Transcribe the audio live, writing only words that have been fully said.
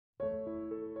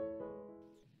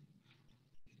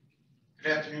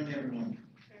Good afternoon, everyone.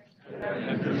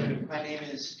 My name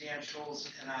is Dan Scholes,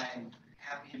 and I'm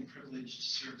happy and privileged to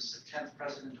serve as the 10th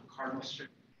president of Cardinal Stritch.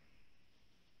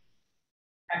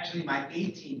 Actually, my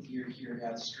 18th year here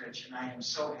at Stritch, and I am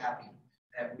so happy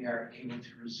that we are able to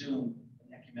resume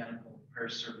an ecumenical prayer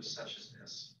service such as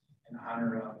this in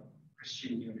honor of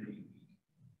Christian Unity.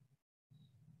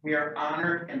 We are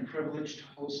honored and privileged to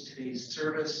host today's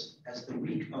service as the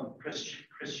week of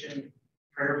Christian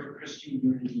Prayer for Christian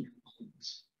Unity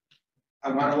concludes.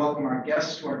 I want to welcome our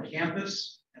guests to our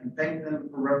campus and thank them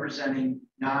for representing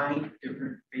 9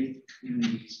 different faith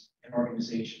communities and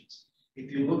organizations. If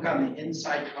you look on the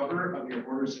inside cover of your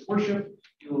orders of worship,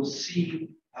 you will see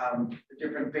the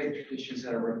different faith traditions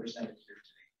that are represented here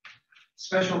today.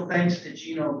 Special thanks to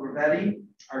Gino Gravetti,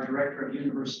 our Director of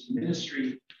University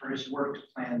Ministry, for his work to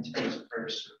plan today's prayer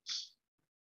service.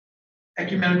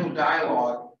 Ecumenical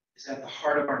dialogue is at the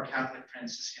heart of our Catholic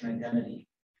Franciscan identity.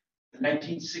 The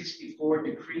 1964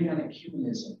 Decree on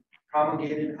Ecumenism,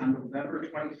 promulgated on November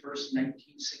 21st,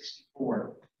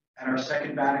 1964, at our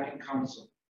Second Vatican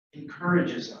Council,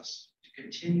 encourages us to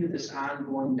continue this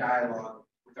ongoing dialogue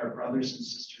with our brothers and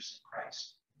sisters in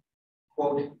Christ.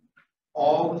 Quote,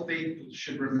 all the faithful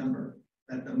should remember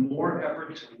that the more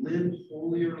effort to live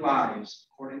holier lives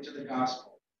according to the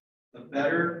gospel, the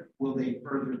better will they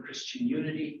further Christian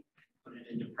unity and put it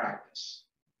into practice.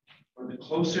 For the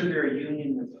closer their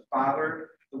union with the Father,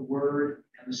 the Word,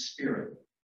 and the Spirit,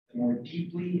 the more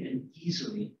deeply and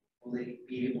easily will they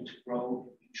be able to grow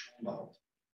in mutual love.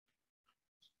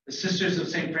 The Sisters of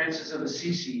St. Francis of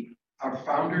Assisi, our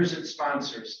founders and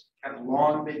sponsors, have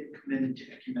long been committed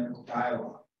to ecumenical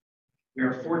dialogue. We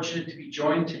are fortunate to be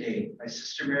joined today by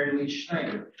Sister Mary Lee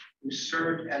Schneider, who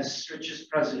served as Stritch's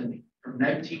president from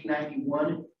 1991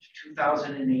 to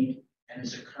 2008 and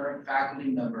is a current faculty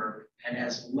member and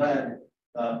has led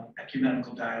the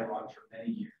ecumenical dialogue for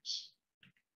many years.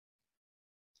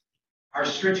 Our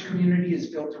Stritch community is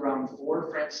built around 4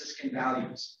 Franciscan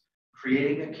values: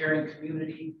 creating a caring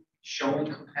community,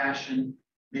 showing compassion,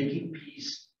 making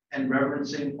peace, and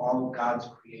reverencing all of God's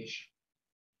creation.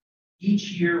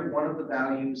 Each year, one of the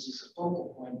values is a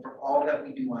focal point for all that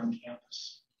we do on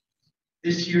campus.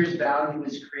 This year's value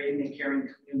is creating a caring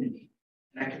community,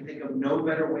 and I can think of no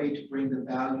better way to bring the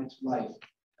value to life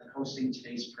than hosting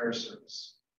today's prayer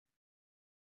service.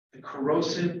 The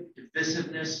corrosive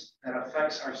divisiveness that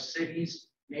affects our cities,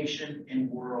 nation, and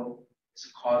world is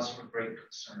a cause for great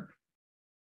concern.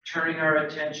 Turning our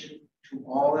attention to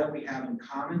all that we have in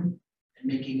common and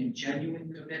making a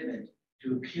genuine commitment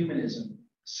to ecumenism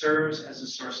serves as a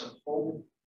source of hope,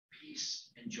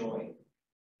 peace, and joy.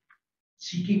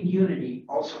 Seeking unity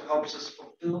also helps us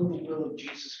fulfill the will of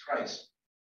Jesus Christ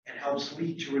and helps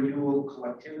lead to renewal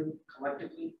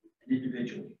collectively and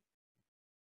individually.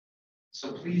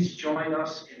 So please join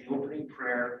us in the opening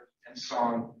prayer and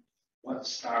song, What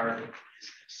Star Is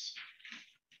This?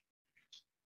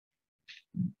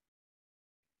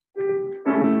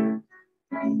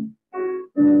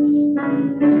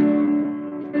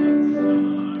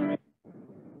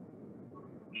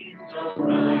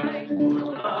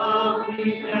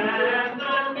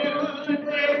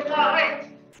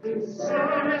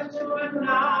 To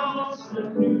announce the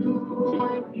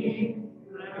new King,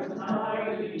 the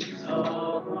tidings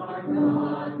of our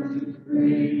God to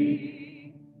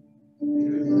bring.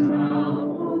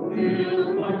 Now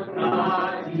fulfill what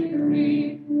God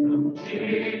decreed, from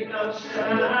Jacob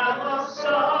shall a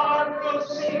star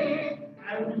proceed,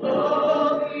 and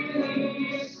lo, the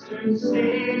eastern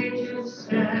sages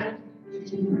stand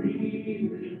to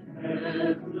read in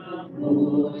heaven the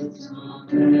voice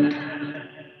of man.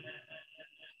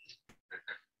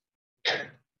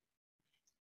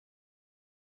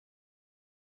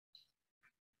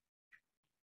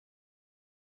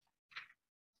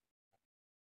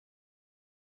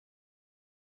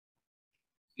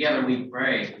 Together we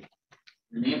pray in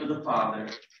the name of the Father,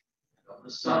 and of the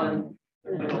Son,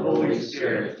 and of the Holy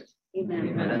Spirit. Amen.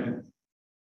 Amen.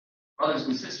 Brothers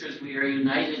and sisters, we are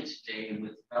united today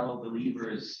with fellow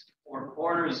believers in 4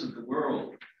 corners of the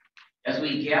world as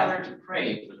we gather to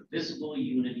pray for the visible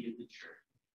unity of the Church.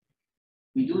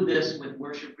 We do this with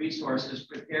worship resources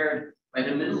prepared by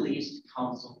the Middle East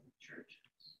Council of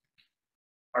Churches.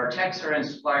 Our texts are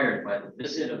inspired by the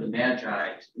visit of the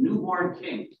Magi to the newborn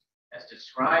King, as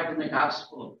described in the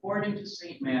Gospel according to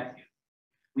St. Matthew.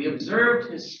 We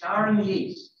observed his star in the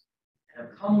east and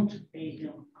have come to pay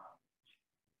him homage.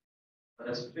 Let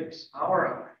us fix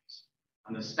our eyes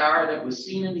on the star that was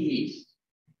seen in the east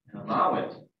and allow it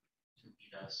to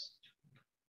lead us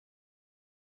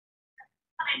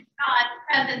God's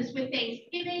presence with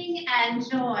thanksgiving and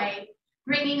joy.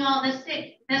 bringing all the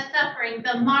sick, the suffering,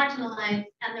 the marginalized,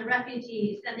 and the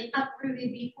refugees, and the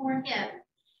uprooted before him,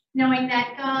 knowing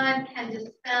that God can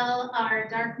dispel our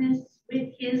darkness with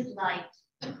his light.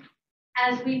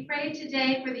 As we pray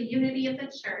today for the unity of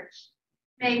the church,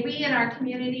 may we in our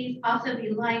communities also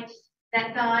be lights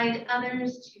that guide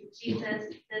others to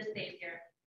Jesus the Savior.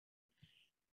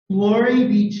 Glory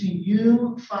be to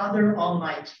you, Father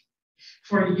Almighty,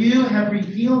 for you have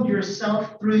revealed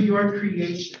yourself through your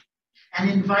creation and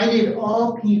invited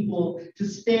all people to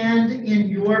stand in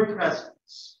your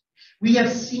presence. We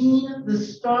have seen the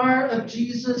star of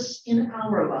Jesus in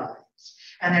our lives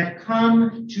and have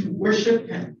come to worship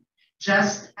him,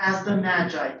 just as the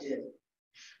Magi did.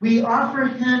 We offer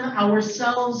him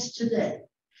ourselves today,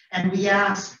 and we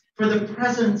ask for the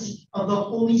presence of the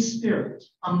Holy Spirit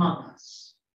among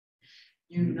us.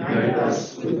 Unite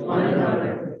us with one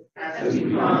another as we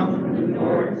come from the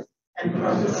north and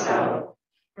from the south,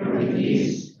 from the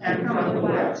east and from the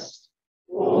west,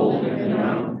 old and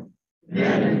young,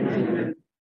 men and women,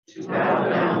 to bow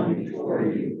down before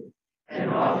you and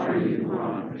offer you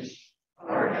homage,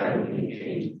 our heavenly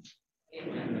King.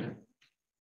 Amen.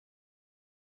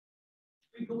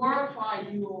 We glorify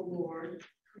you, O Lord,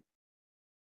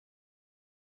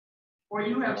 for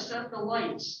you have set the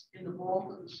lights in the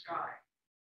vault of the sky.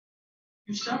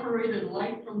 You separated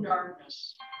light from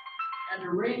darkness and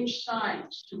arranged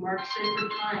signs to mark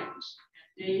sacred times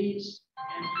and days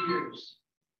and years.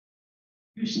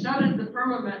 You studded the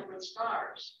firmament with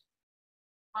stars.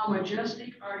 How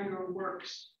majestic are your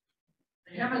works.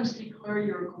 The heavens declare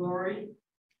your glory,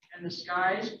 and the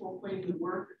skies proclaim the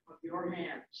work of your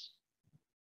hands.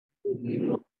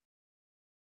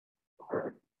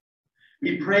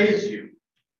 We praise you,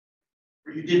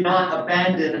 for you did not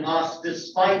abandon us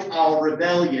despite our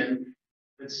rebellion,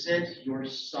 but sent your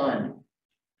Son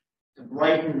to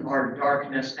brighten our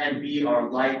darkness and be our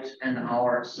light and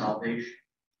our salvation.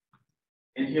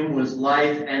 In him was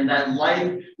life, and that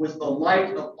life was the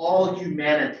light of all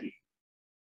humanity.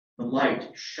 The light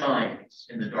shines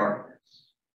in the darkness.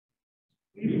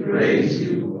 We praise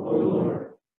you, O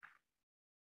Lord.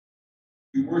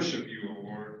 We worship you, O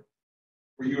Lord,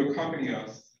 for you accompany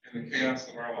us in the chaos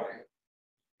of our life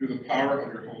through the power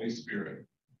of your Holy Spirit.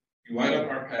 You light up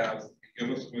our paths and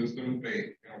give us wisdom and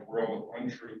faith in a world of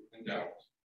untruth and doubt.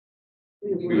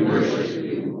 We worship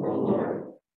you, O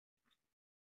Lord.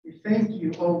 We thank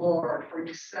you, O Lord, for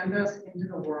you send us into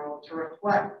the world to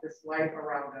reflect this light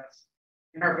around us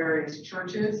in our various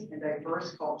churches and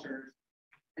diverse cultures,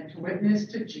 and to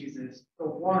witness to Jesus, the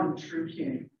one true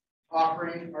King,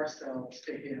 offering ourselves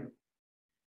to him.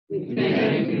 We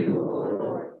thank you, O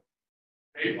Lord.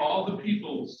 May all the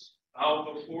peoples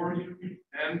bow before you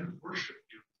and worship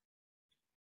you.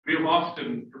 We have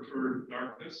often preferred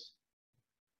darkness,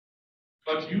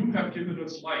 but you have given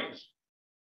us light.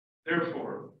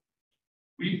 Therefore,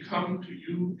 we come to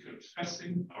you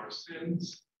confessing our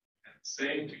sins and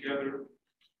saying together,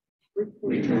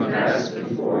 We confess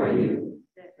before you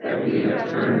that we have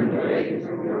turned away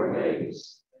from your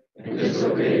ways and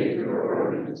disobeyed your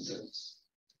ordinances.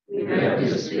 We have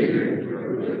disfigured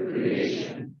your good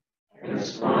creation and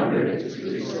squandered its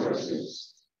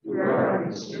resources through our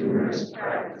numerous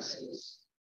practices.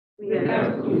 We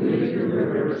have polluted your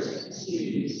rivers and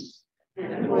seas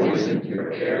and poisoned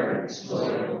your air and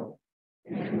soil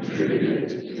and contributed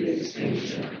to the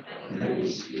extinction of many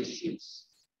species.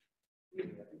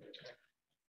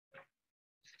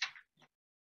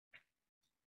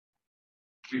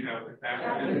 we have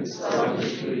Acted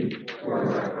selfishly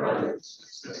towards our brothers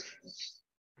and sisters.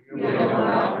 We have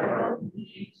allowed our own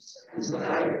needs and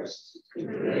desires to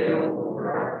prevail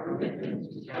over our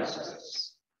commitment to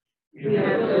justice. We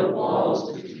have built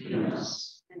walls between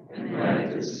us and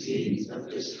planted seeds of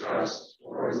distrust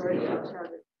towards the other.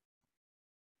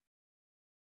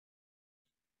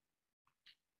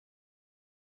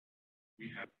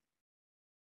 we have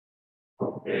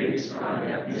Based on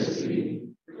ethnicity,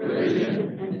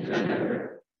 religion, and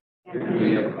gender, and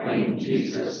we have claimed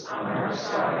Jesus on our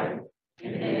side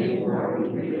in any war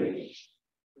we wage.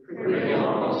 Forgive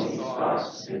all these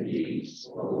thoughts and deeds,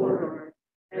 O Lord,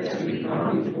 as we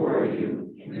come before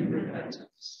you in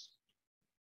repentance.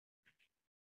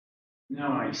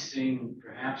 Now I sing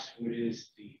perhaps what is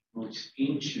the most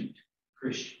ancient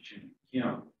Christian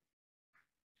hymn,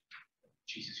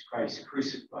 Jesus Christ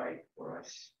crucified for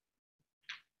us.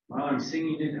 While I'm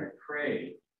singing it, I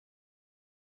pray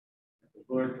that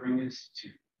the Lord bring us to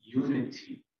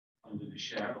unity under the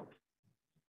shadow of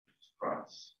his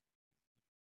cross.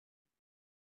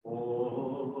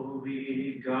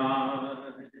 Holy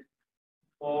God,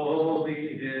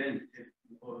 holy and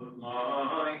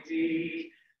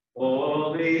almighty, holy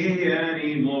holy and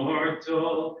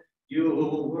immortal,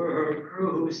 you were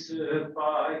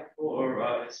crucified for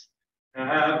us.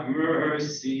 Have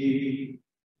mercy.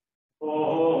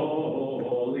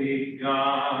 Holy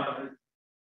God,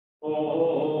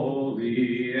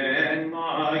 holy and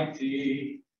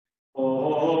mighty,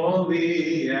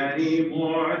 holy and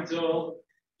immortal,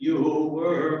 you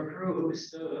were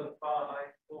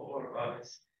crucified for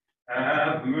us.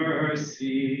 Have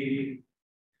mercy.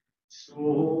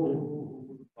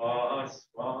 Sur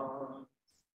pasquas,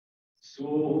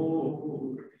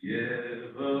 sur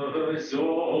pievazor,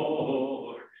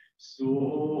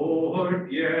 sur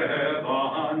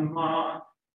pievanma,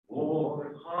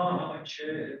 or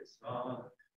hachesa,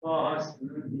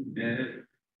 pasner,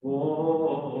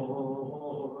 or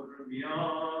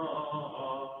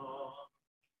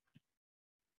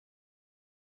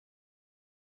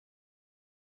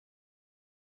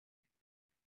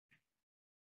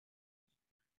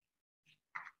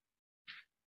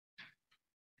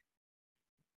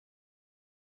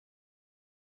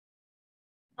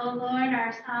O Lord,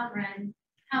 our sovereign,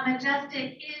 how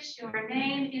majestic is your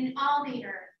name in all the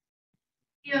earth.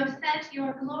 You have set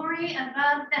your glory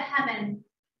above the heavens.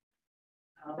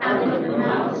 Out of the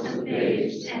mouths of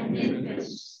babes and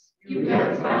infants, you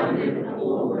have founded a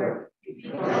bulwark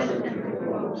because of the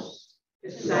gross, to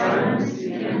silence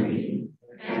the enemy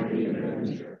and the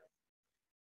avenger.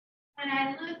 When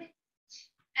I look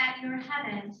at your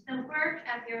heavens, the work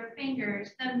of your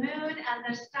fingers, the moon and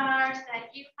the stars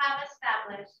that you have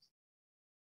established.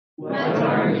 What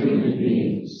are human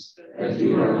beings that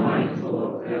you are mindful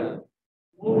of them,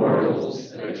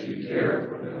 mortals that you care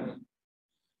for them?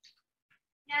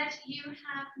 Yet you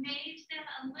have made them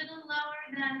a little lower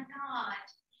than God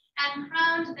and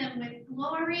crowned them with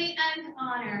glory and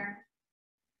honor.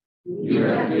 You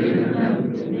have given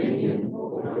them dominion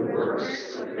over the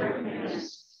works of their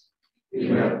hands.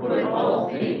 You have put all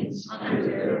things under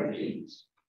their feet.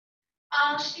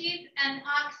 All sheep and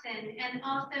oxen, and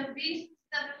also beasts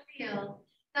of the field,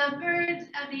 the birds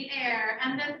of the air,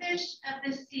 and the fish of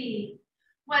the sea,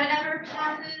 whatever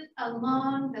passes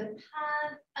along the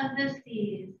paths of the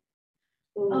seas.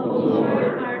 O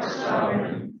Lord, our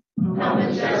sovereign, how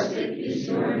majestic is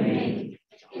your name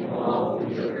in all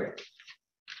the earth.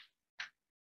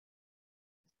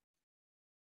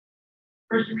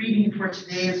 First reading for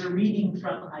today is a reading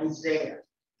from Isaiah.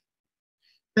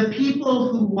 The people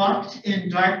who walked in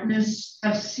darkness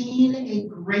have seen a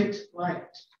great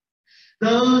light.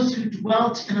 Those who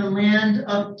dwelt in a land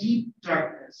of deep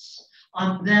darkness,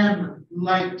 on them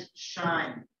light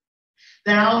shine.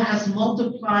 Thou hast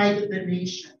multiplied the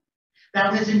nation.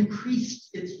 Thou hast increased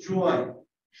its joy.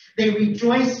 They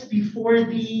rejoice before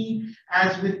thee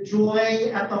as with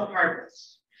joy at the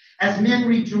harvest, as men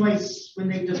rejoice when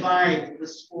they divide the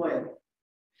spoil.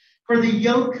 For the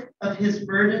yoke of his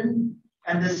burden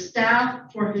and the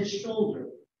staff for his shoulder,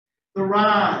 the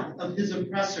rod of his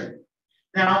oppressor,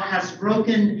 thou hast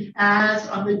broken as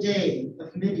on the day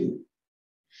of Midian.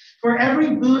 For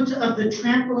every boot of the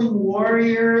trampling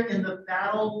warrior in the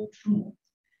battle tumult,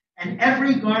 and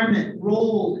every garment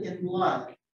rolled in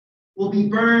blood, will be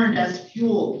burned as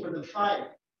fuel for the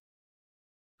fire.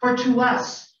 For to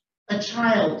us a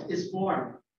child is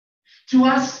born, to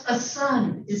us a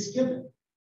son is given,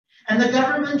 and the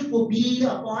government will be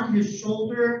upon his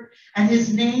shoulder, and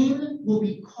his name will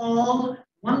be called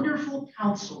Wonderful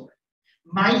Counselor,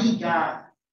 Mighty God,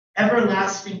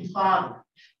 Everlasting Father,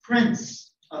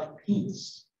 Prince of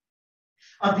Peace.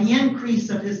 Of the increase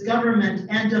of his government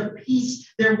and of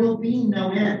peace there will be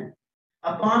no end,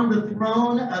 upon the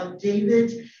throne of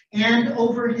David and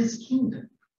over his kingdom,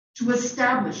 to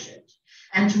establish it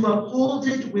and to uphold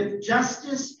it with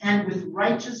justice and with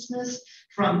righteousness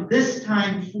from this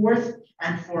time forth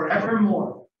and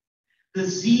forevermore. The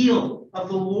zeal of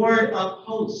the Lord of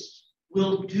hosts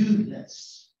will do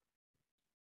this.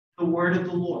 The word of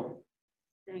the Lord.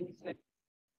 Thanks.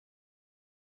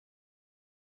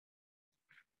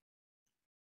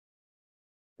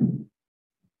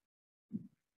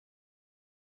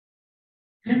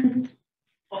 Hymn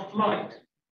of light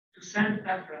to Saint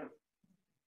Ephraim.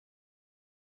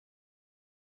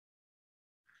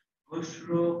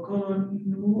 أشرق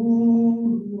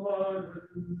النور على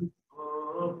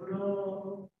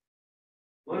الأبرار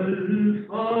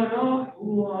والفرح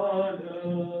على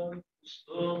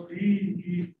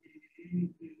المستقيم.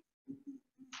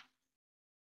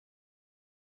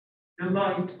 The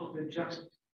light of the just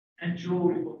and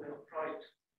joy of the upright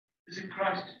is in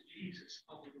Christ Jesus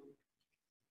our Lord.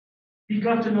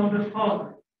 Begotten of the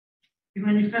Father, he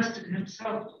manifested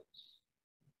himself to us.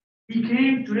 He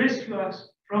came to rescue us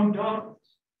from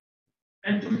darkness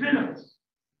and to fill us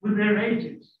with the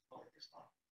radiance of his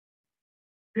light.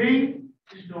 Day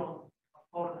is dawn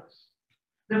upon us.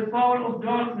 The power of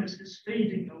darkness is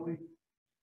fading away.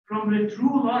 From the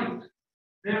true light,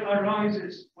 there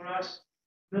arises for us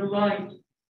the light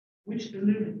which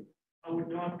illumines our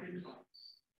darkened hearts.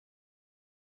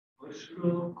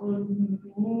 أشرق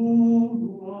النور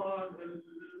على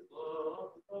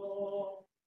الأرض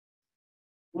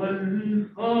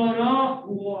والفرح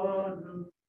على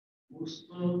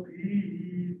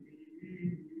المستقيم.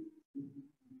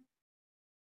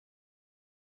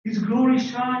 His glory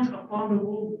shines upon the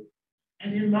world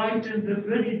and enlightens the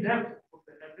very depth of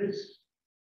the abyss.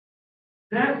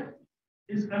 Death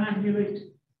is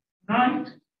annihilated, night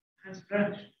has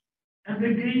vanished, and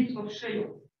the gates of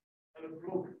Sheol are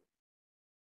broken.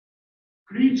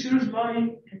 Creatures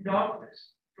lying in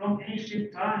darkness from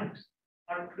ancient times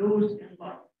are clothed in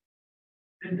light.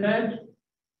 The dead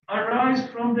arise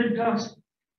from the dust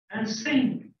and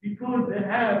sing because they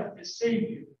have a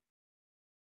Savior.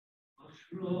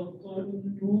 أشرق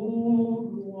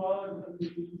النور على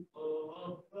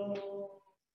الأرض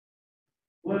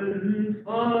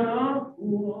والفرح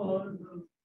على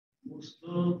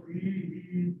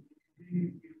المستقيم.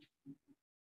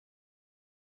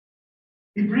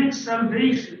 He brings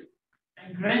salvation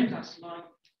and grants us life.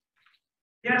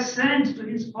 He ascends to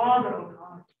his Father on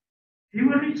high. He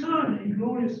will return in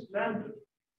glorious splendor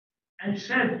and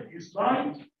shed his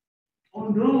light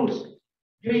on those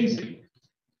gazing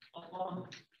upon him.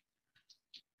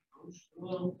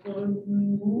 أشرق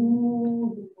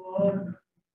النور على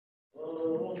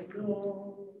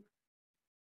الأرض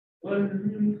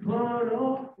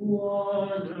والفرح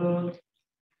على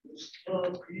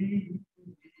المستقيم.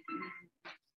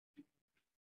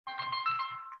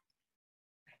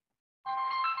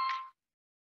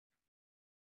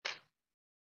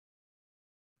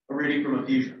 A reading from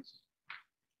Ephesians.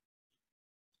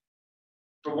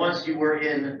 For once you were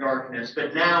in darkness,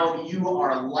 but now you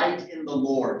are light in the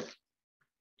Lord.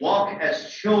 Walk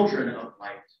as children of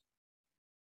light.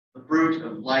 The fruit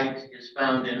of light is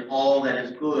found in all that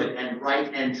is good and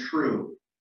right and true.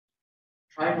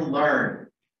 Try to learn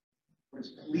what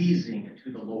is pleasing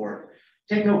to the Lord.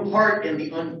 Take no part in the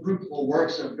unfruitful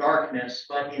works of darkness,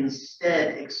 but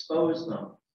instead expose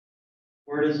them.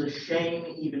 For it is a shame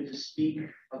even to speak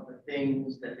of the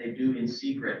things that they do in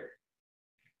secret.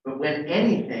 But when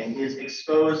anything is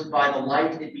exposed by the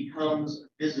light, it becomes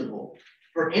visible.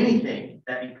 For anything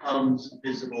that becomes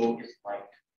visible is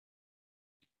light.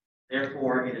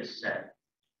 Therefore it is said,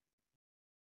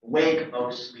 awake, O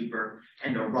sleeper,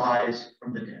 and arise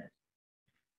from the dead.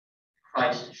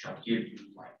 Christ shall give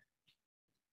you light.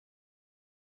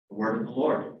 The word of the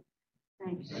Lord.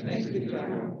 Thanks be to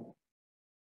God.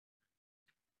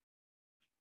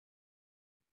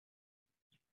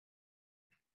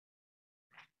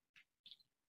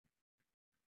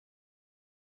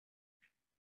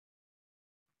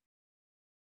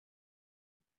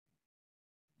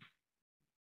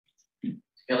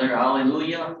 Together,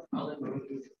 hallelujah, hallelujah.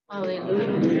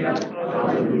 Hallelujah.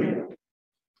 Hallelujah.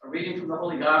 A reading from the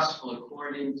Holy Gospel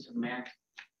according to Matthew.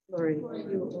 Glory to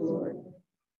you, O Lord.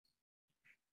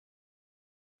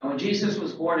 And when Jesus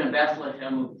was born in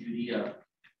Bethlehem of Judea,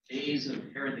 days of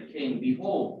Herod the king,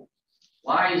 behold,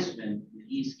 wise men from the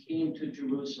east came to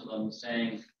Jerusalem,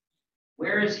 saying,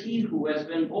 where is he who has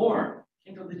been born,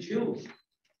 King of the Jews?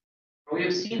 For we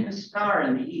have seen his star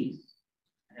in the east,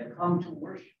 and have come to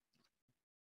worship.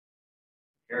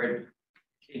 Herod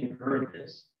the king heard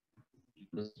this. He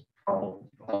was troubled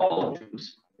for all of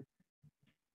Jerusalem.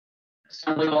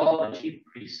 Assembling all the chief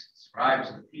priests, scribes,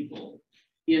 and the people,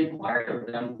 he inquired of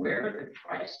them where the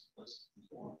Christ was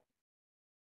born.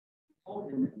 He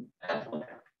told him in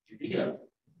Bethlehem, Judea,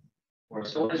 for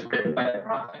so it is written by the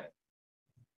prophet.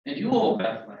 And you, O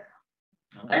Bethlehem,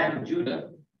 the land of Judah,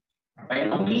 are by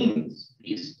no means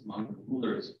least among the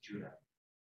rulers of Judah.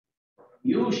 For from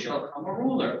you shall come a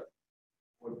ruler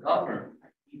who will govern my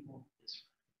people Israel.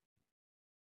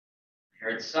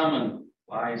 Herod summoned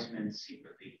wise men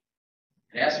secretly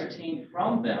and ascertained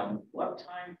from them what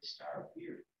time the star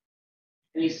appeared.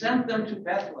 And he sent them to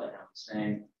Bethlehem,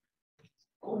 saying,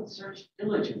 go and search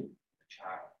diligently for the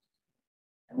child.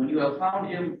 And when you have found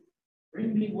him,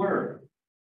 bring me word,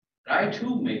 that I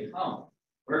too may come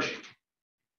worship.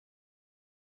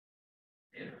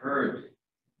 They had heard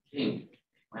the king, they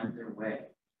went their way.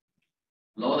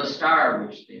 Lo, the star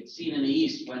which they had seen in the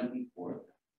east went before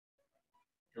them,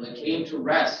 till it came to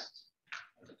rest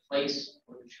at the place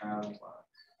where the child was.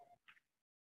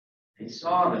 They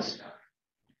saw the star.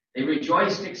 They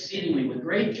rejoiced exceedingly with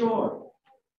great joy.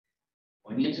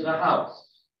 Going into the house,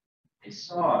 they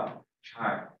saw the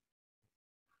child.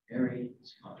 Mary,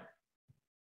 his mother.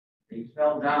 They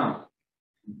fell down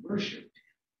and worshiped him.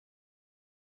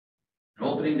 And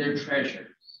opening their treasures,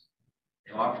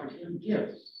 they offered him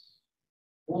gifts,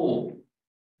 gold,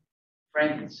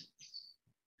 frankincense,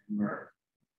 and myrrh.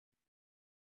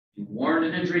 Being warned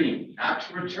in a dream not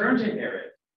to return to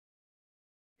Herod,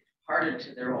 they departed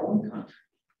to their own country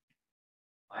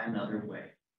by another way.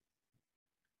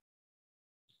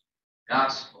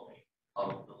 Gospel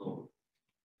of the Lord.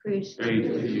 Praise to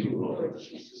you, Lord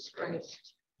Jesus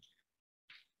Christ.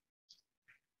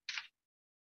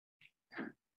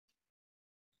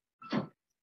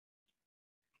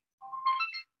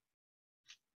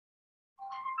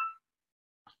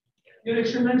 Your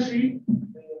Excellency,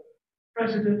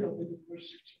 President of the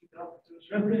University, doctors,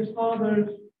 Reverend Fathers,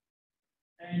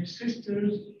 and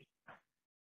sisters,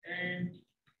 and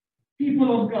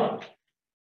people of God.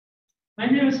 My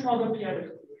name is Father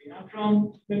Pierre. I'm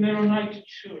from the Maronite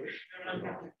Church,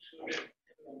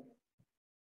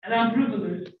 and I'm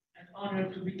privileged and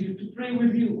honored to be here to pray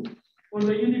with you for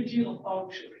the unity of our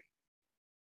church.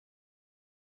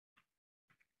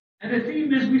 And the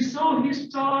theme is, we saw his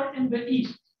star in the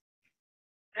east,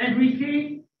 and we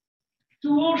came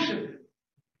to worship him.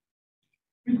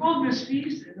 We call this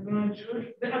feast in the Maronite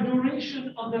Church the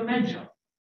Adoration of the Magi.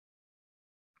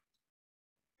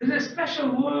 There's a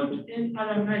special word in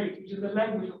Aramaic, which is the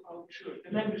language of our church,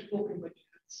 the language spoken by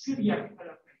Syriac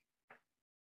Aramaic.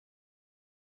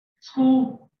 It's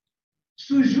called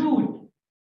sujood.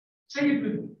 Say it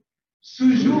with me.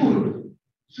 Sujood.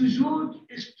 Sujood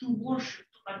is to worship,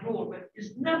 to adore, but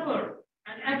it's never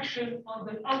an action on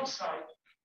the outside,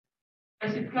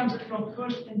 as it comes from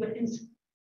first in the inside.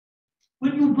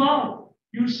 When you bow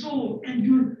your soul and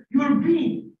your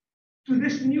being to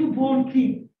this newborn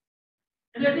king.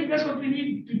 And I think that's what we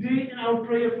need today in our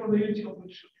prayer for the unity of the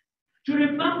church. To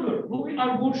remember who we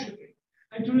are worshiping,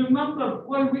 and to remember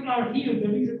why we are here, the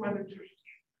reason why the church is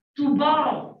here. To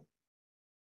bow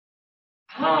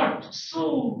heart,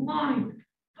 soul, mind,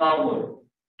 power,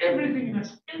 everything in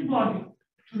us, embodied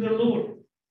to the Lord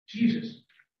Jesus.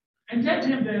 And let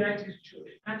him direct his church.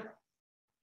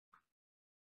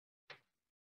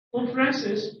 Pope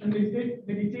Francis, and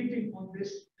meditating on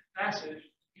this passage,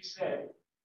 he said,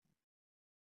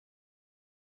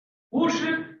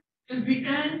 worship is the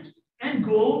end and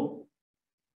goal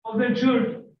of the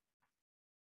journey.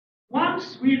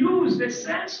 Once we lose the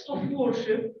sense of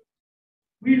worship,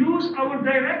 we lose our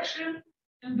direction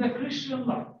in the Christian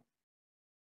life.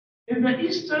 In the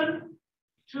Eastern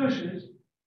churches,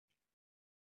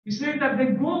 we say that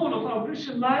the goal of our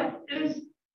Christian life is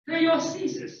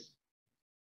theosis.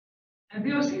 And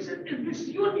theosis is this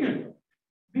union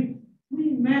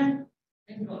between man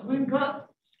and God. When God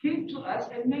came to us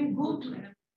and men go to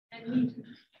him and meet him.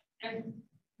 And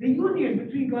the union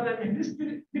between God and man, this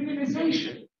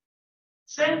divinization.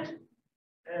 Saint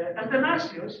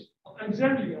Athanasius of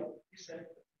Alexandria, he said,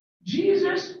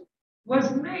 Jesus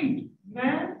was made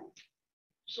man,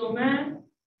 so man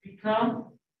become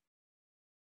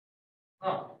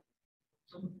God.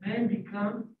 So man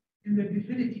become in the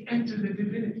divinity, enter the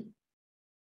divinity.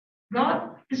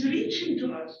 God is reaching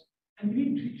to us, and we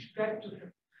need to reach back to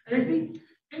him. And I think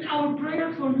in our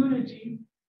prayer for unity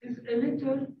is a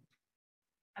little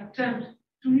attempt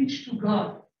to reach to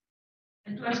God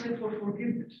and to ask him for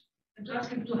forgiveness and to ask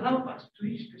him to help us to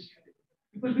reach this unity.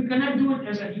 Because we cannot do it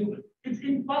as a human. It's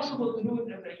impossible to do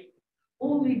it as a human.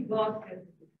 Only God can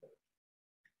do it.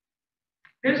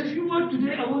 There's a few words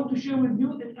today I want to share with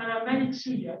you in Aramaic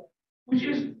Syria, which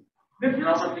is the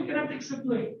philosophy cannot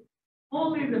explain.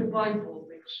 Only the Bible,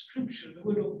 the scripture, the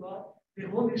word of God, the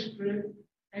Holy Spirit,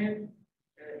 and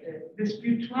the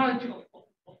spirituality of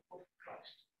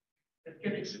Christ that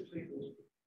can explain those words.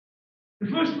 The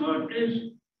first word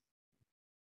is,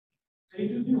 say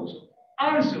it with me also,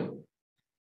 arzo.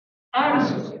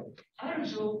 Arzo.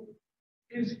 Arzo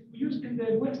is used in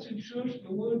the Western Church,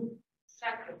 the word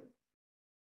sacrament.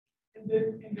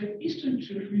 In the Eastern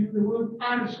Church, we use the word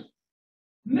arzo.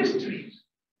 Mysteries.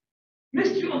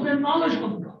 Mystery of the knowledge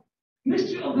of God.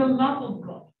 Mystery of the love of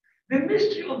God. The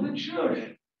mystery of the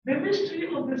church. The mystery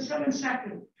of the seven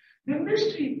sacraments. The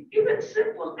mystery, even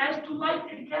simple as to light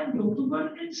a candle, to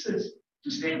burn incense,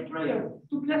 to say a prayer,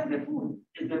 to bless the food,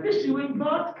 is the mystery when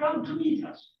God comes to meet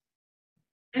us.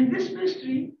 And this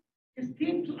mystery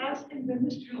came to us in the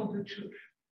mystery of the church.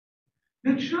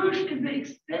 The church is the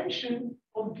extension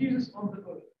of Jesus on the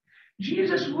earth.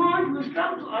 Jesus' word will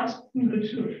come to us through the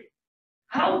church.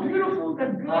 How beautiful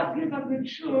that God gave us the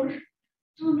church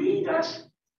to lead us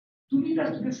to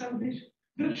the salvation.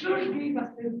 The church gave us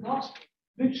the gospel.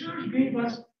 The church gave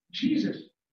us Jesus.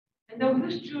 And now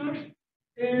this church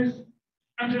is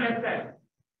under attack.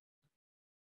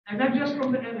 And not just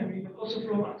from the enemy, but also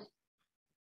from us.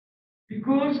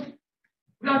 Because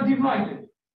we are divided.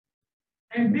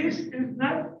 And this is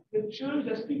not the church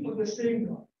that speaks of the same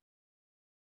God.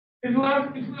 If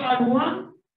we are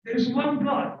one, there is one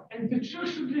God. And the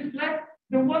church should reflect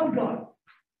the one God.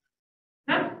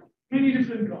 Not many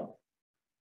different gods.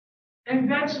 And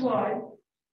that's why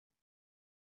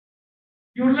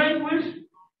your language,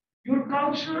 your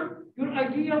culture, your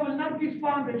idea will not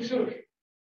define the church.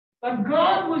 But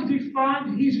God will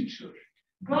define his church.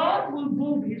 God will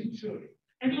build his church.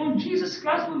 And on Jesus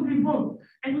Christ will be built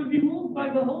and will be moved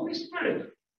by the Holy Spirit.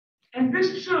 And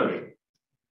this church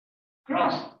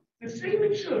crossed the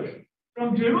same church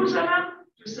from Jerusalem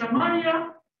to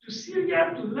Samaria to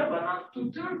Syria to Lebanon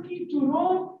to Turkey to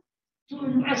Rome to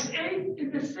USA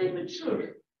in the same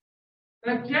church.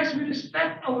 But yes, we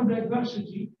respect our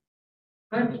diversity,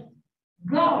 but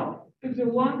God is the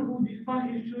one who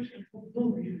defines his church and who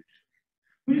builds his church.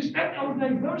 We respect our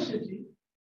diversity,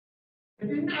 but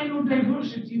in our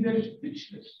diversity there is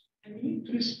richness. And we need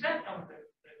to respect our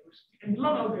diversity and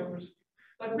love our diversity,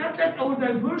 but not let our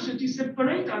diversity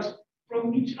separate us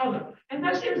from each other. And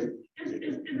that is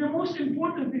the most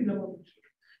important thing about the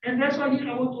church. And that's why here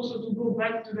I want also to go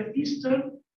back to the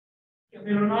Eastern,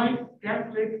 Maronite,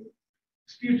 Catholic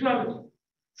spirituality.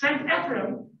 Saint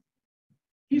Ephrem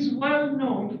is well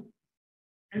known,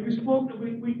 and we spoke,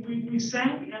 we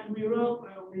sang and we wrote,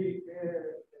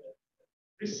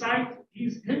 recite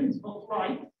his hymns of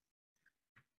life.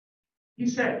 He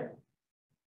said,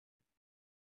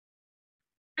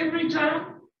 every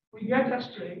time we get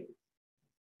astray,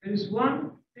 there is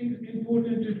one thing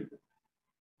important to do: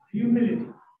 humility.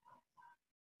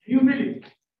 Humility.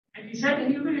 And he said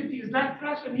humility is like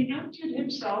Christ when he emptied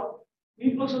himself, we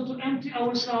need also to empty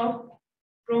ourselves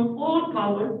from all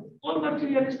power, all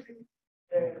materialistic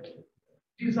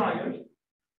desires,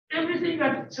 everything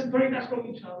that separates us from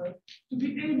each other, to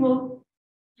be able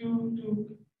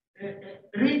to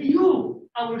renew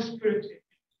our spirit.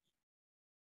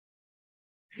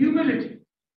 Humility.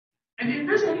 And in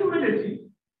this humility,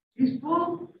 he's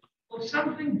full of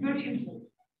something very important.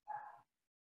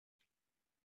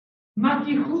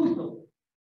 Matichuzo.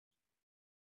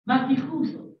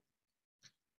 Matichuzo.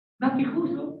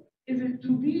 Matichuzo is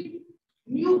to be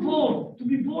newborn, to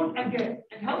be born again.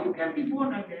 And how you can be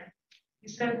born again? He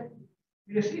said,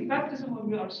 we receive baptism when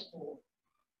we are small.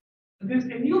 And there's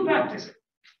a new baptism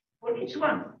for each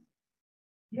one.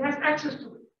 He has access to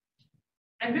it.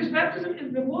 And this baptism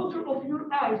is the water of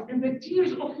your eyes and the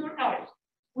tears of your eyes.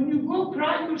 When you go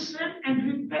cry your sin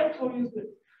and repent for your sin.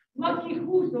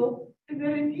 Matichuzo is the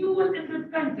renewal and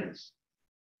repentance.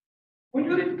 When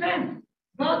you repent,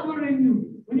 God will renew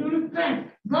you. When you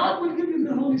repent, God will give you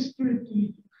the Holy Spirit to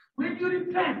lead you. When you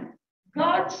repent,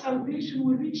 God's salvation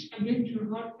will reach again to your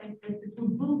heart and it will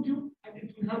build you and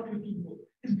it will help you to grow.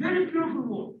 It's very beautiful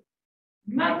word.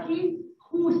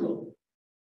 Matichuzo.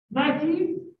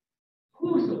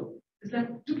 Matichuzo is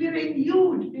like to be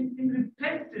renewed in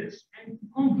repentance and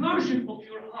conversion of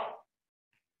your heart.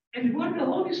 And when the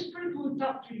Holy Spirit will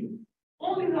talk to you,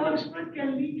 only the Holy Spirit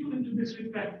can lead you into this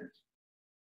repentance.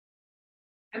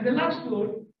 And the last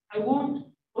word, I want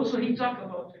also he talked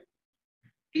about it.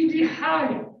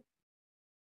 Idihaya.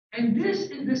 And this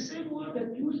is the same word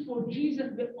that used for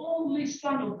Jesus, the only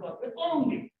Son of God, the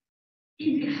only.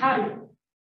 Idihaya,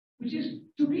 which is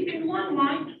to be in one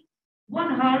mind,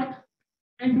 one heart,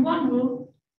 and one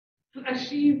will to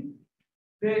achieve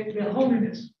the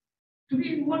holiness. To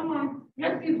be in one mind,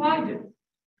 not divided,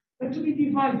 but to be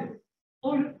divided.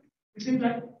 Or we say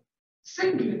like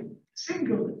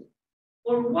single,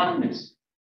 or oneness.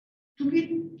 To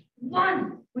be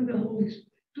one with the Holy Spirit.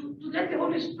 To let the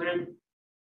Holy Spirit,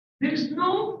 there is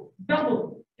no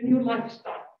double in your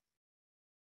lifestyle.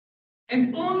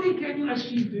 And only can you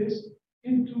achieve this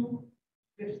into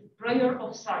the prayer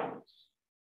of silence.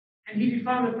 And he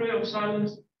defined the prayer of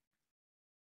silence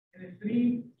in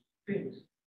three things.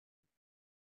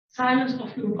 Silence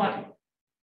of your body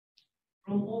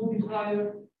from all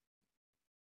desire,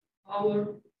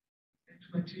 power,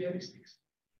 and materialistics.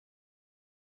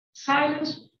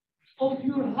 Silence of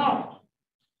your heart.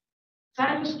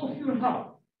 Silence of your heart.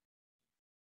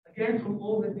 Again, from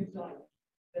all the desire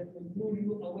that will move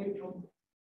you away from God.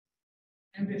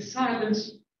 And the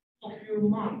silence of your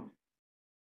mind.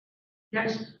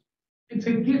 Yes, it's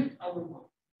a gift, our mind.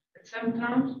 But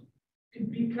sometimes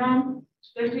it becomes,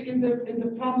 especially in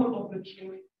the problem of the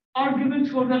church, argument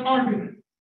for the argument.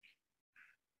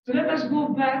 So let us go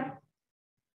back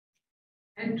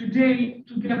and today,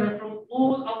 together from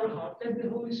all our heart, let the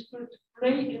Holy Spirit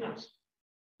pray in us.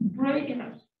 Pray in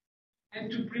us.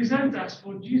 and to present us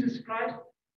for Jesus Christ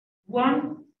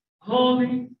one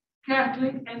holy,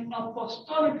 Catholic, and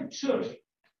apostolic church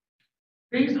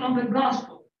based on the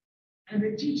gospel and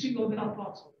the teaching of the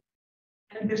apostles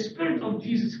and the spirit of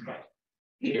Jesus Christ.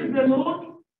 He is the Lord,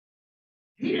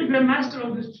 He is the master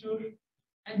of this church,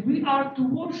 and we are to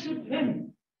worship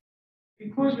Him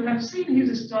because we have seen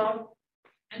His star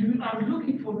and we are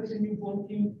looking for this newborn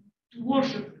King to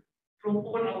worship Him from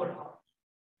all our hearts.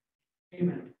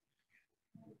 Amen.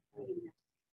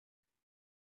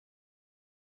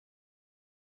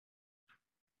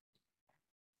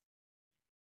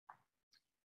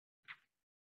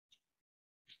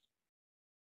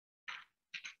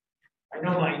 I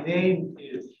know my name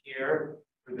is here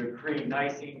for the creed,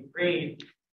 Nicene Creed,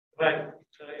 but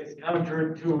it's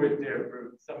counterintuitive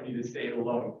for somebody to say it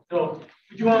alone. So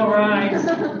would you all rise?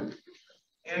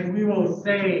 And we will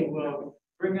say, we'll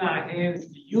bring our hands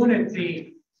to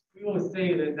unity. We will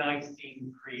say the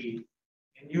Nicene Creed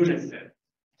in unison.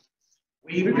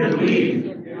 We believe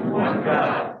in one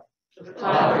God, the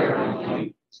Father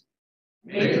Almighty,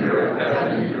 maker of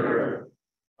heaven and earth,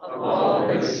 of all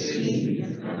that is seen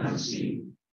and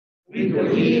unseen. We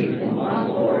believe in one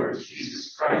Lord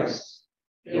Jesus Christ,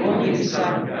 the only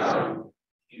Son of God,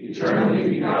 eternally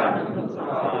begotten of the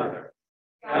Father,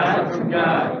 God from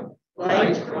God,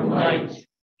 light from light,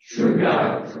 true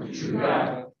God from true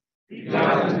God,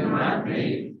 begotten and not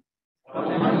made,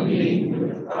 one being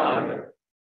with the Father.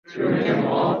 Through Him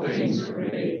all things were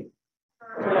made.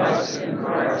 For us and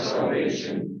for our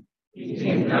salvation, He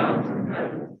came down from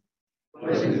heaven,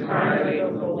 was incarnate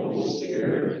of the Holy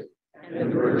Spirit and the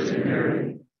Virgin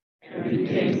Mary, and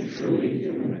became truly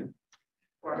human.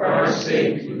 For our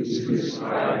sake, He was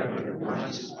crucified under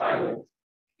Pontius Pilate.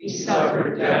 He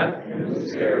suffered death and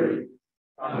was buried.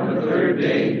 On the third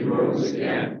day, He rose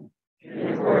again,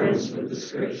 in accordance with the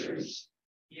Scriptures.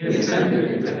 He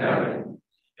ascended into heaven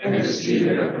and is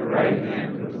seated at the right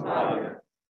hand of the Father.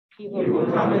 He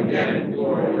will come again in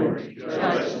glory to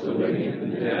judge the living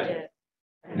and the dead,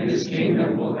 and His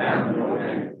kingdom will have no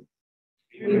end.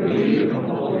 We believe in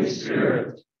the Holy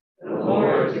Spirit, the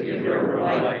Lord, the giver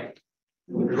of life,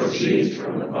 who proceeds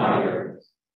from the Father,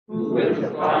 who with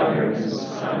the Father and the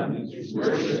Son is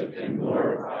worshipped and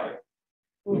glorified,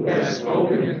 who has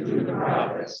spoken through the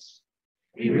prophets.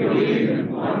 We believe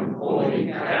in one holy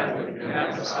Catholic and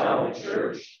Apostolic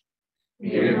Church.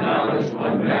 We acknowledge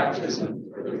one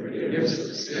baptism for the forgiveness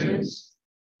of sins.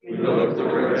 We look for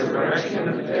the resurrection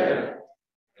of the dead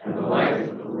and the life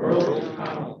of the world to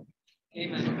come.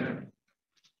 Amen.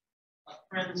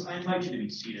 Friends, I invite you to be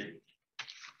seated.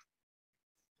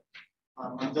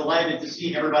 I'm delighted to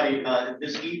see everybody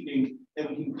this evening, that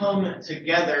we can come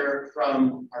together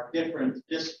from our different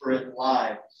disparate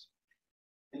lives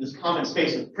in this common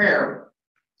space of prayer.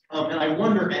 And I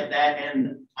wonder at that,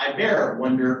 and I bear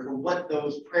wonder for what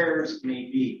those prayers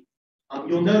may be.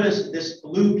 You'll notice this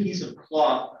blue piece of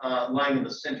cloth lying in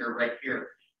the center right here.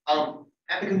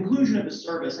 At the conclusion of the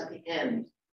service, at the end,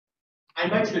 I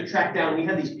invite you to track down, we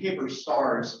have these paper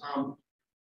stars.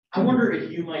 I wonder if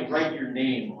you might write your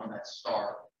name on that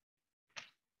star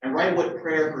and write what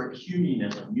prayer for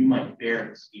ecumenism you might bear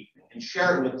this evening and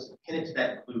share it with us and pin it to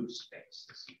that blue space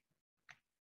this evening.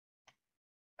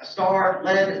 A star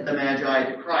led the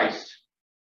Magi to Christ.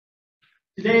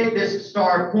 Today, this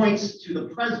star points to the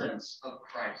presence of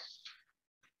Christ,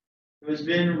 who has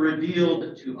been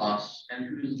revealed to us and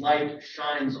whose light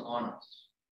shines on us.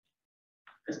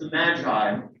 As the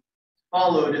Magi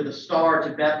followed the star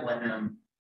to Bethlehem,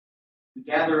 we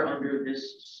gather under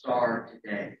this star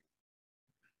today,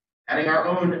 adding our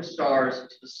own stars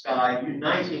to the sky,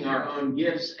 uniting our own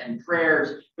gifts and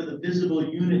prayers for the visible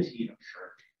unity of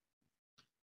church.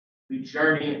 We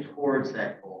journey towards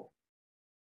that goal.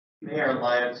 May our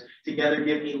lives together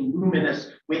give a luminous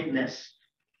witness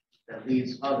that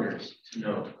leads others to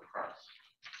know Christ.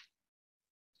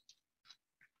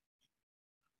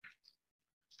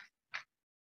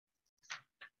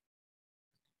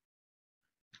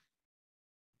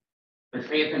 With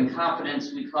faith and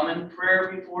confidence, we come in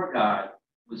prayer before God,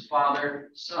 who is Father,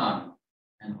 Son,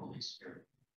 and Holy Spirit.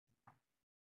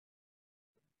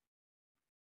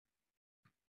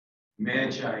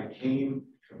 Magi came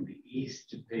from the east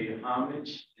to pay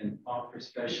homage and offer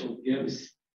special gifts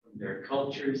from their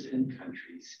cultures and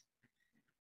countries.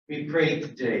 We pray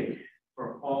today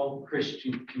for all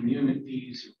Christian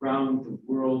communities around the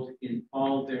world in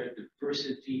all their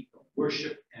diversity of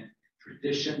worship and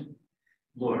tradition.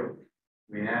 Lord,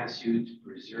 we ask you to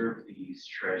preserve these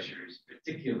treasures,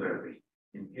 particularly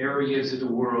in areas of the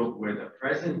world where the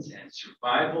presence and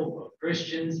survival of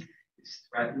Christians is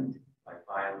threatened by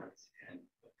violence and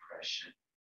oppression.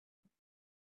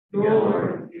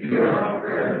 Lord, hear our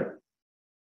prayer.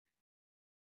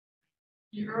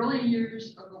 The early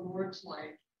years of the Lord's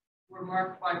life were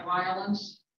marked by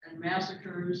violence and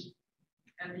massacres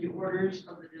at the orders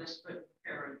of the despot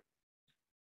Herod.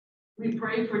 We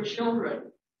pray for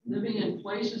children living in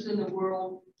places in the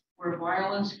world where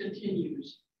violence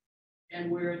continues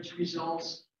and where its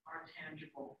results are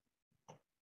tangible.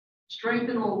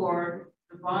 Strengthen, O Lord,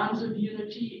 the bonds of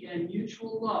unity and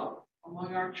mutual love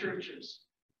among our churches,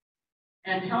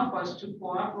 and help us to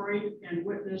cooperate and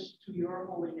witness to your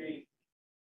holy name.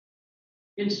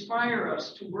 Inspire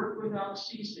us to work without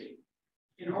ceasing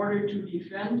in order to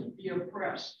defend the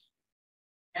oppressed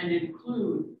and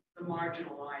include the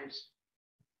marginalized.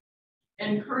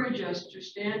 Encourage us to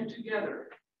stand together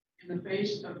in the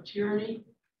face of tyranny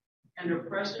and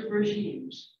oppressive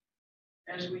regimes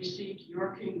as we seek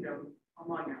your kingdom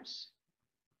among us.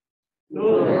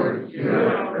 Lord, hear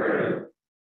our prayer.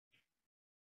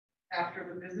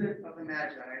 After the visit of the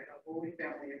Magi, the Holy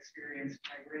Family experienced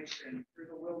migration through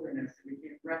the wilderness and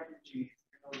became refugees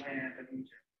in the land of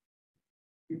Egypt.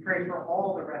 We pray for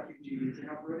all the refugees and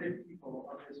uprooted people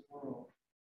of this world.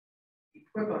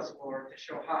 Equip us, Lord, to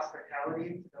show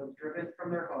hospitality to those driven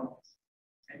from their homes,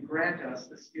 and grant us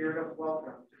the spirit of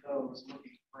welcome to those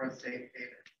looking for a safe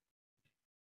haven.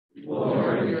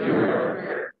 Lord, hear our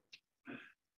prayer. The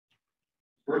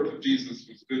birth of Jesus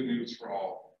was good news for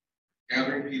all,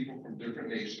 gathering people from different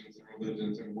nations and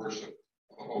religions in worship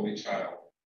of the Holy Child.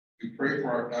 We pray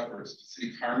for our efforts to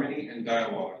seek harmony and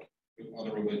dialogue with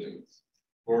other religions.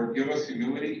 Lord, give us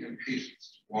humility and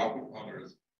patience to walk with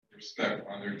others with respect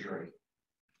on their journey.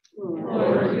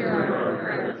 Lord, hear our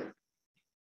prayer.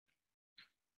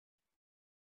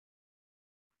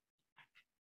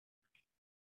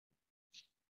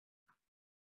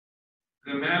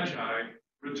 The Magi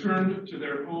returned to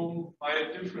their home by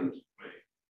a different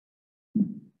way.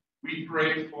 We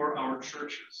pray for our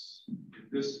churches in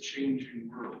this changing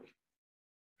world.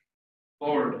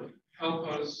 Lord, help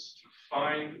us to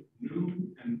find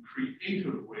new and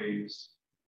creative ways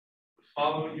to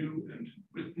follow you and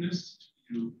witness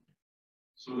to you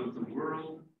so that the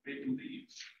world may believe.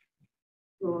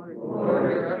 Lord,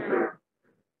 hear our prayer.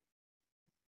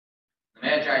 The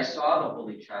Magi saw the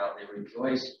Holy Child, they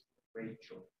rejoiced with great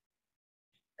joy.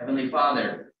 Heavenly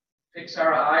Father, fix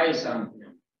our eyes on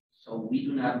him so we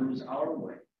do not lose our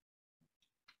way.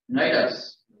 Unite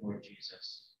us, Lord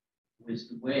Jesus, who is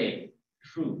the way,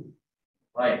 truth,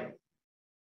 life.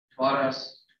 Taught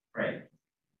us to pray.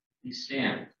 Please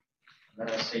stand.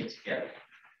 Let us say together.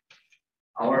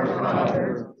 Our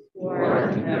Father, who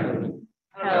art in heaven,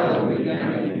 hallowed be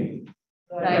thy name.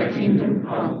 Thy kingdom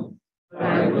come,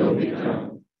 thy will be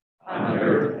done, on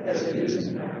earth as it is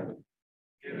in heaven.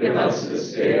 Give us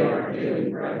this day our daily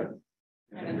bread,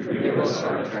 and forgive us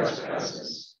our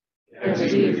trespasses, as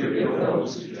we forgive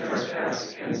those who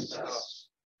trespass against us.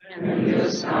 And lead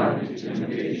us not into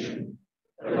temptation,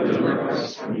 but deliver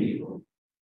us from evil.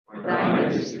 For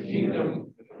thine is the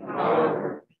kingdom, the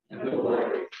power, and the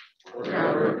glory,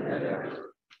 forever and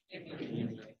ever.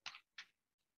 Amen.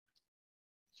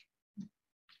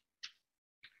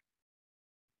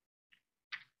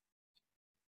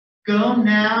 Go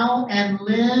now and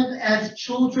live as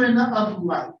children of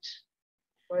light.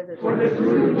 For the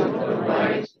fruit of the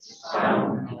light is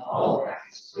found in all that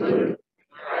is good,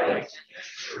 right, and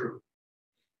true.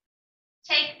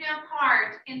 Take no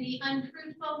part in the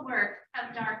unfruitful work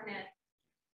of darkness.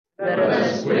 Let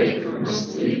us wake from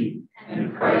sleep,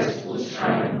 and Christ will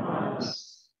shine on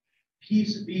us.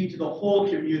 Peace be to the whole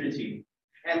community,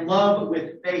 and love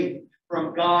with faith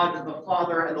from God the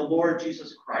Father and the Lord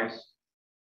Jesus Christ.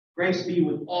 Grace be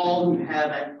with all who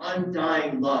have an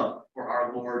undying love for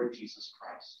our Lord Jesus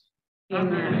Christ.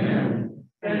 Amen.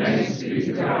 Thanks be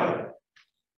to God.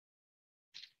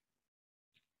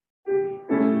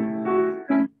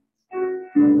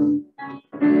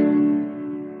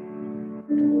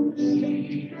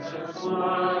 Jesus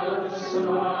was the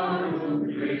Son of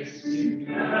grace, he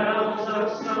tells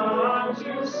us not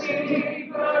to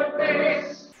seek our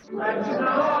face. Let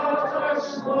not our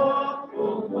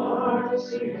slothful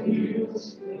hearts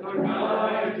refuse the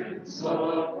guidance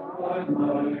of our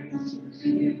minds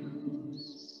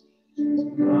refuse.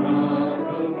 From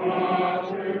the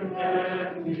water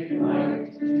that we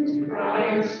light, to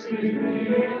Christ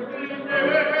revealed in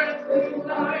earthly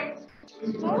light,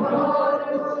 to God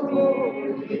the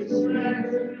Holy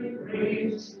Spirit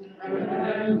reigns,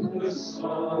 and the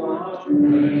song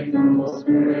echoes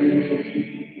praise.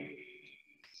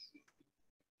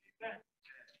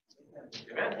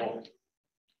 Amen.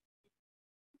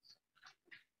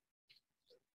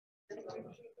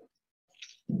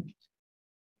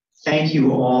 Thank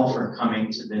you all for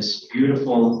coming to this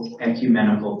beautiful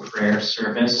ecumenical prayer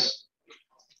service.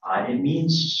 It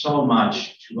means so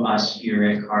much to us here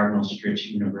at Cardinal Stritch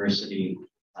University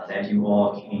that you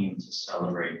all came to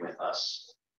celebrate with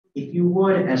us. If you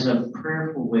would, as a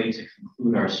prayerful way to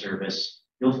conclude our service,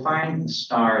 you'll find the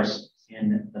stars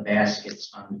in the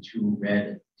baskets on the two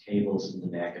red tables in the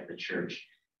back of the church.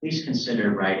 Please consider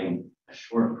writing a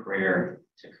short prayer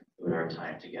to conclude our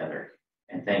time together.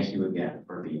 And thank you again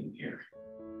for being here.